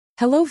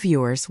Hello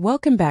viewers,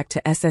 welcome back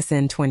to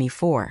SSN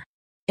 24.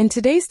 In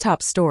today's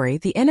top story,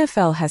 the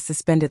NFL has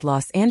suspended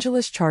Los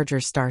Angeles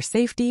Chargers star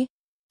safety,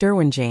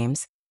 Derwin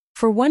James,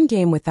 for one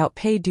game without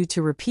pay due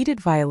to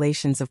repeated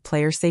violations of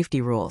player safety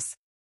rules.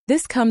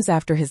 This comes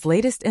after his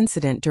latest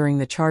incident during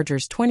the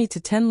Chargers'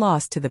 20-10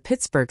 loss to the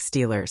Pittsburgh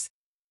Steelers,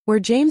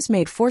 where James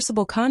made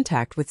forcible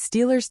contact with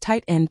Steelers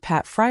tight end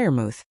Pat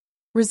Freiermuth,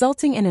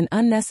 resulting in an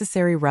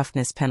unnecessary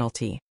roughness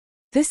penalty.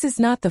 This is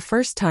not the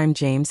first time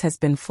James has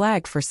been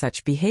flagged for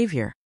such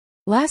behavior.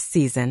 Last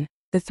season,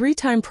 the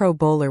three-time Pro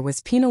Bowler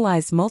was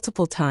penalized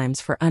multiple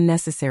times for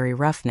unnecessary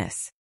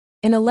roughness.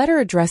 In a letter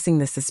addressing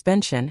the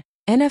suspension,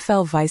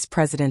 NFL Vice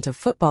President of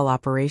Football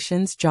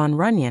Operations Jon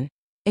Runyan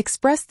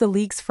expressed the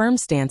league's firm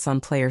stance on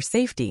player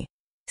safety,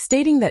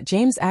 stating that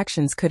James'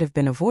 actions could have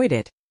been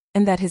avoided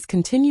and that his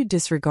continued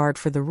disregard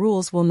for the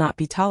rules will not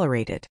be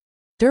tolerated.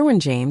 Derwin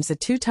James, a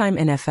two-time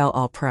NFL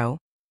All-Pro,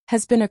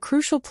 has been a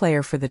crucial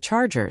player for the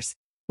Chargers,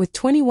 with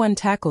 21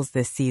 tackles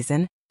this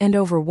season and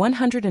over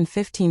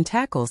 115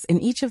 tackles in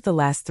each of the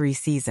last 3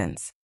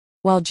 seasons.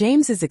 While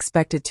James is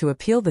expected to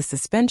appeal the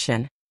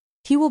suspension,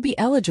 he will be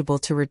eligible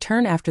to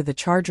return after the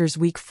Chargers'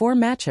 Week 4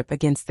 matchup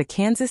against the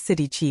Kansas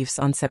City Chiefs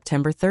on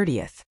September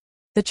 30th.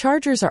 The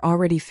Chargers are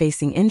already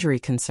facing injury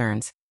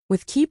concerns,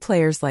 with key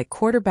players like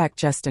quarterback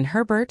Justin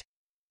Herbert,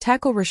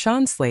 tackle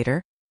Rashawn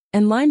Slater,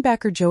 and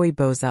linebacker Joey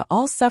Bosa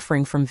all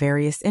suffering from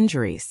various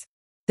injuries.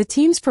 The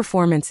team's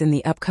performance in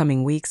the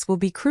upcoming weeks will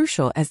be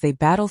crucial as they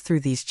battle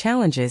through these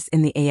challenges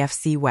in the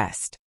AFC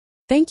West.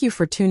 Thank you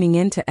for tuning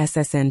in to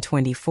SSN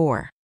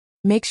 24.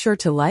 Make sure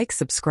to like,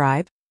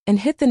 subscribe, and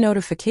hit the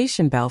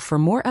notification bell for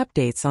more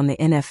updates on the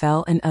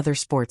NFL and other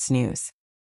sports news.